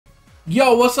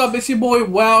Yo, what's up? It's your boy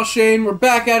WowShane. We're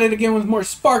back at it again with more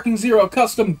Sparking Zero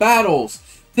custom battles.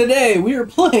 Today we are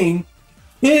playing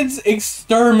Kids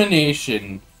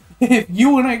Extermination. If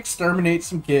you want to exterminate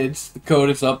some kids, the code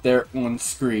is up there on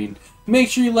screen. Make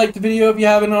sure you like the video if you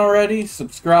haven't already,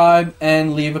 subscribe,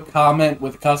 and leave a comment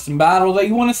with a custom battle that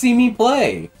you want to see me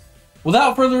play.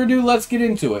 Without further ado, let's get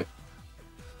into it.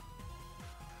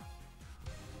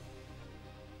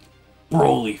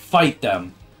 Broly, fight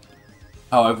them.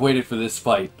 Oh, I've waited for this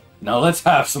fight. Now let's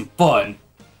have some fun.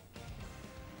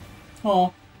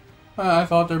 Oh, I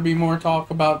thought there'd be more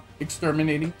talk about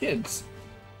exterminating kids.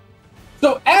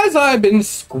 So as I've been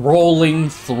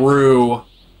scrolling through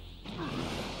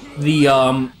the,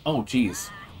 oh geez,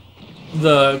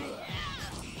 the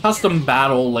custom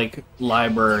battle,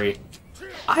 library,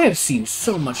 I have seen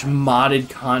so much modded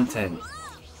content.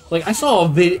 Like, I saw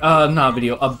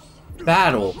a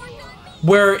battle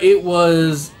where it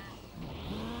was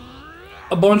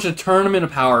a bunch of Tournament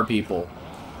of Power people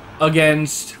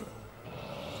against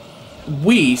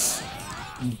Whis,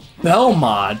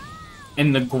 Belmod,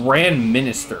 and the Grand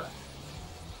Minister.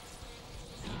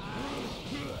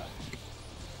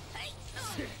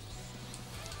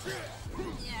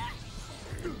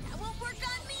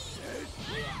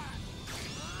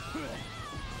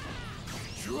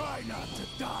 Try not to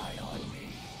die on me.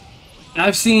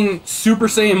 I've seen Super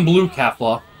Saiyan Blue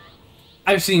Kefla.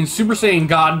 I've seen Super Saiyan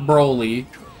God Broly.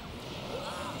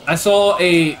 I saw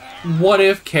a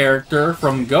what-if character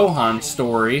from Gohan's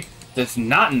story that's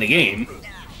not in the game.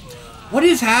 What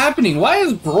is happening? Why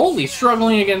is Broly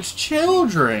struggling against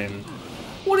children?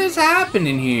 What is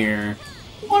happening here?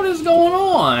 What is going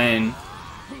on?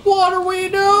 What are we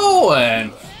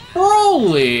doing?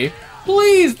 Broly,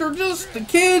 please, they're just the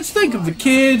kids. Think of the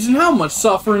kids and how much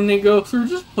suffering they go through.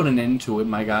 Just put an end to it,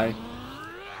 my guy.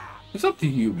 It's up to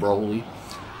you, Broly.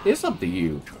 It's up to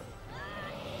you.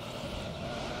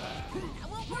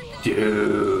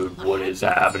 Dude, what is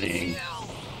happening?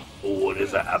 What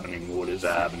is happening? What is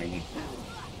happening?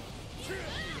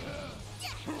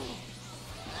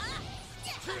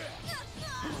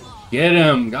 Get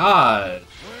him, God.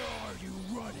 Where are you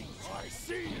running? I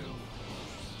see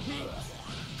you.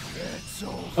 It's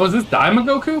over. Oh, is this Daima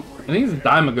Goku? I think it's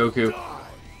Daima Goku.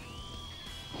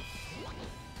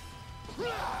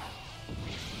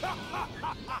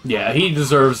 Yeah, he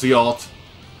deserves the ult.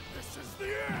 This is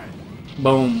the end.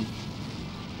 Boom.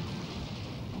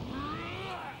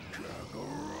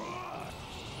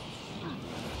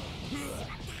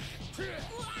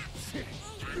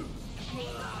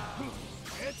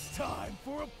 It's time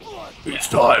for a blood. It's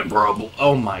time, bro.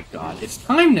 Oh my god. It's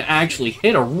time to actually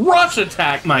hit a rush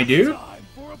attack, my dude. Time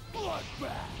for a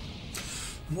bloodbath.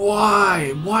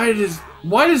 Why? Why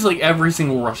does like every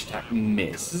single rush attack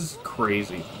miss? This is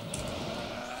crazy.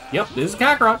 Yep, this is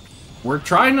Kakarot. We're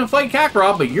trying to fight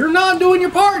Kakarot, but you're not doing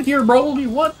your part here, Broly.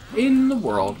 What in the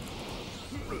world?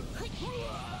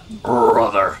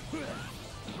 Brother.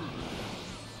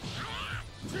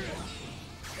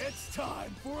 It's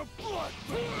time for a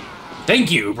bloodbath.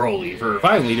 Thank you, Broly, for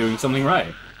finally doing something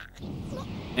right.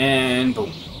 And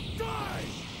boom. Die.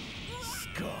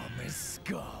 Scum is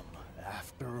scum,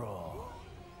 after all.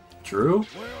 True.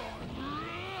 Where are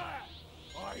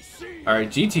you? I see you. Alright,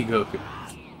 GT Goku.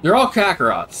 They're all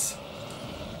Kakarots.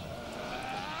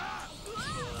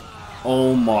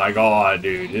 Oh my god,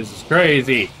 dude. This is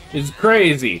crazy. This is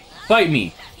crazy. Fight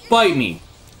me. Fight me.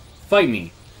 Fight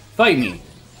me. Fight me.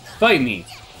 Fight me.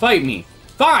 Fight me.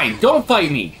 Fine, don't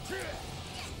fight me.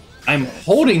 I'm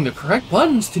holding the correct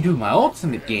buttons to do my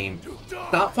ultimate game.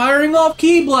 Stop firing off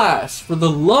Ki Blasts, for the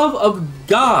love of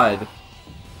God.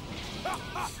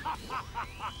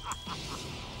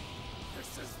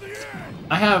 This is the end.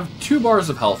 I have 2 bars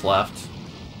of health left.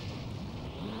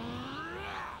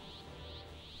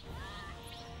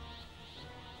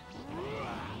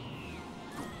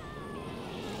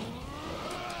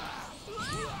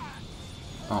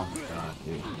 Oh my god,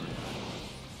 dude.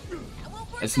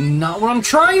 That's not what I'm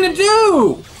trying to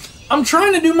do! I'm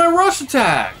trying to do my rush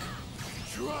attack!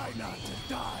 Try not to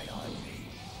die on me.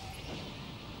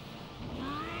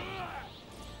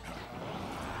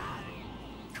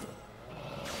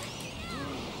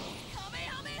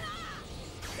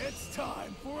 It's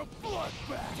time for a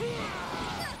bloodbath.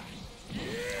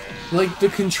 Like, the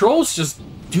controls just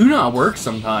do not work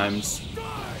sometimes.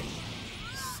 Die.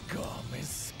 Scum is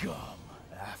scum,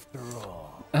 after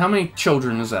all. How many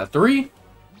children is that? 3?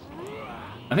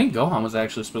 I think Gohan was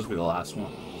actually supposed to be the last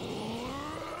one.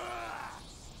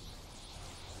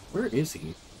 Where is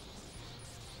he?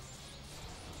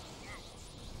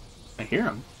 I hear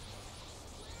him.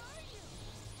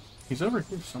 He's over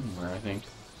here somewhere, I think.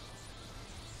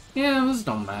 Yeah, this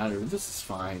don't matter. This is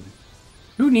fine.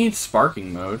 Who needs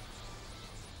sparking mode?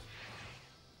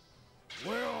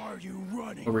 Where are you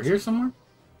running? Over here somewhere?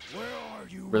 Where are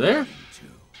you Over there? running to?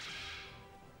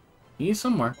 He's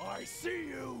somewhere. I see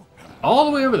you. All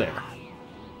the way over there.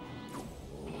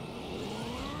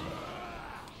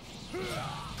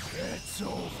 It's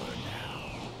over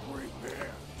now.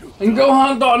 Prepare to And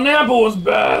Gohan thought an apple was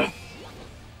bad.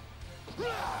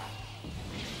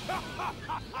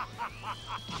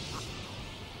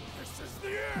 This is the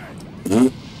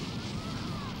end.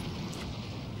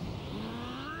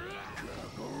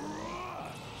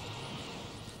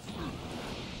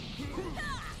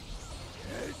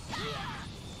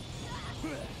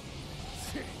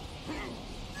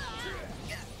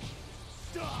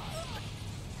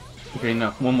 Okay,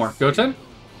 no. One more. Goten?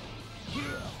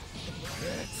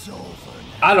 It's over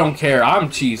now. I don't care. I'm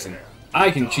cheesing.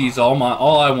 I can cheese all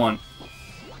I want.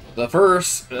 The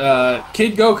first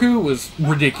Kid Goku was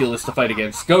ridiculous to fight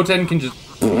against. Goten can just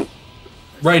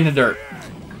right in the dirt.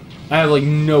 I have like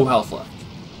no health left.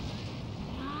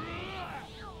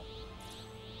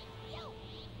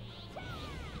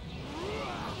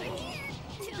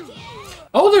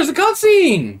 Oh, there's a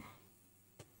cutscene!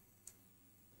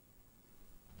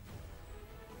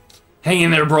 Hang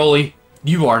in there, Broly.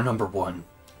 You are number one.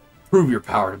 Prove your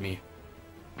power to me.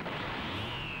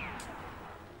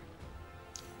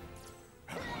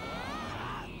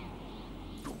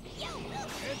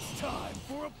 It's time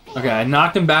for a Okay, I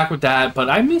knocked him back with that, but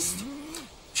I missed.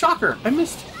 Shocker, I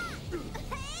missed.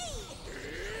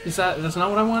 That's not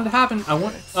what I wanted to happen.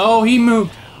 Oh, he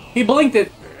moved. He blinked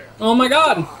it. Oh my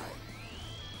god.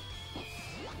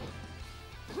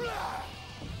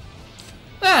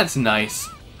 That's nice.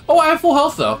 Oh, I have full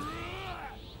health though.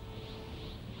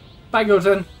 Bye,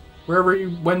 Goten. Wherever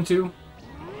you went to.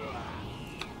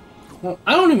 Well,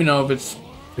 I don't even know if it's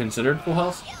considered full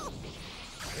health.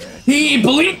 He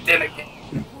blinked it again.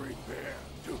 prepare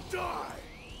to die.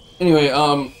 Anyway,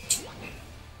 I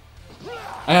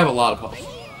have a lot of health.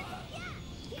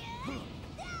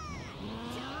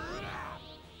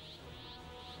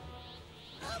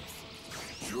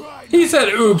 Try He said,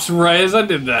 oops, right as I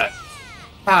did that.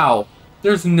 How?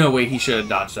 There's no way he should have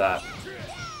dodged that.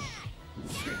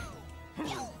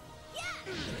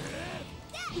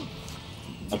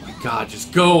 Oh my god,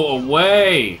 just go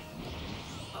away!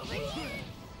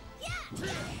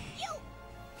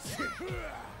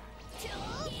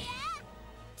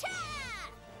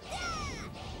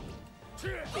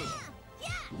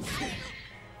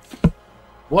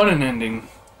 What an ending.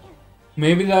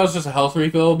 Maybe that was just a health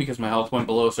refill because my health went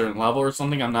below a certain level or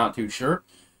something, I'm not too sure.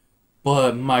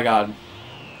 But, my god.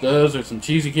 Those are some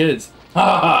cheesy kids.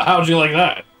 Ha ha, how'd you like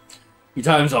that? Your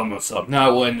time's almost up. Now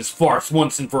I will end this farce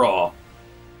once and for all.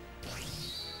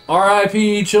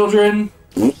 R.I.P. children.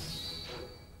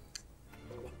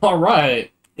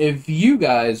 Alright. If you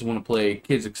guys want to play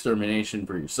Kids Extermination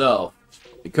for yourself,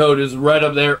 the code is right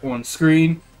up there on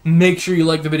screen. Make sure you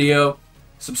like the video,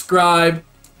 subscribe,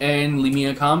 and leave me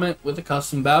a comment with a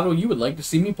custom battle you would like to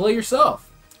see me play yourself.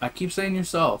 I keep saying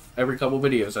yourself every couple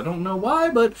videos. I don't know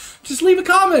why, but just leave a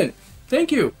comment.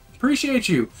 Thank you. Appreciate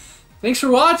you. Thanks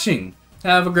for watching.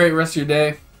 Have a great rest of your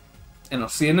day, and I'll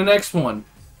see you in the next one.